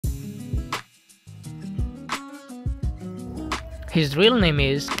His real name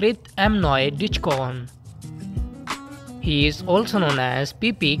is Kritt Ditchcon. He is also known as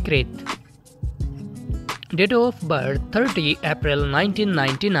PP Kritt. Date of birth 30 April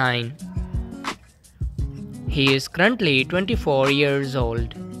 1999. He is currently 24 years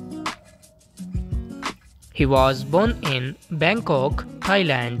old. He was born in Bangkok,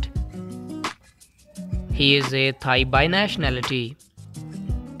 Thailand. He is a Thai by nationality.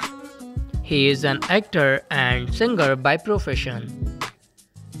 He is an actor and singer by profession.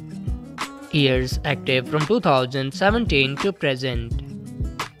 Years active from 2017 to present.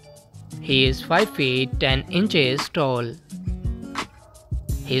 He is 5 feet 10 inches tall.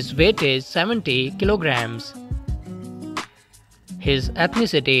 His weight is 70 kilograms. His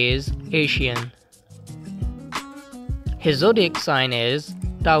ethnicity is Asian. His zodiac sign is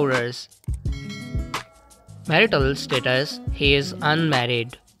Taurus. Marital status: he is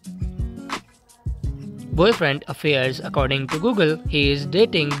unmarried. Boyfriend affairs: according to Google, he is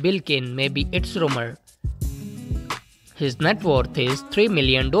dating Bilkin, maybe it's rumor. His net worth is $3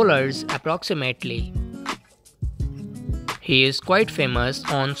 million approximately. He is quite famous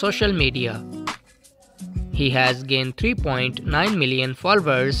on social media. He has gained 3.9 million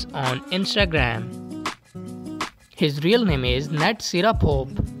followers on Instagram. His real name is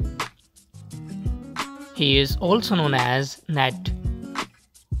Siraphop. He is also known as Nat.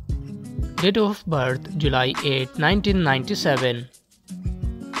 Date of birth July 8, 1997.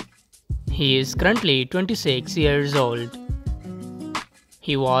 He is currently 26 years old.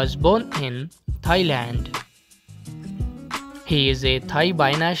 He was born in Thailand. He is a Thai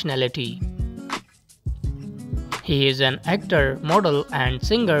by nationality. He is an actor, model and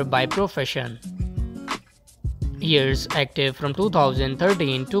singer by profession. Years active from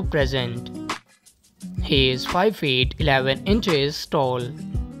 2013 to present. He is 5 feet 11 inches tall.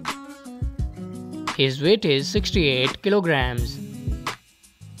 His weight is 68 kilograms.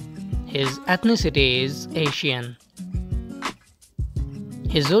 His ethnicity is Asian.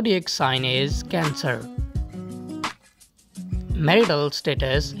 His zodiac sign is Cancer. Marital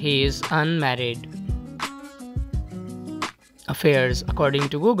status: he is unmarried. Affairs: according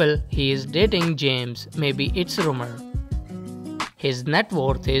to Google, he is dating James, maybe it's rumor. His net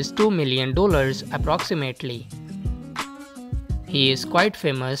worth is $2 million approximately. He is quite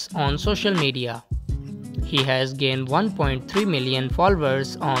famous on social media. He has gained 1.3 million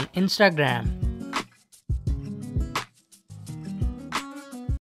followers on Instagram.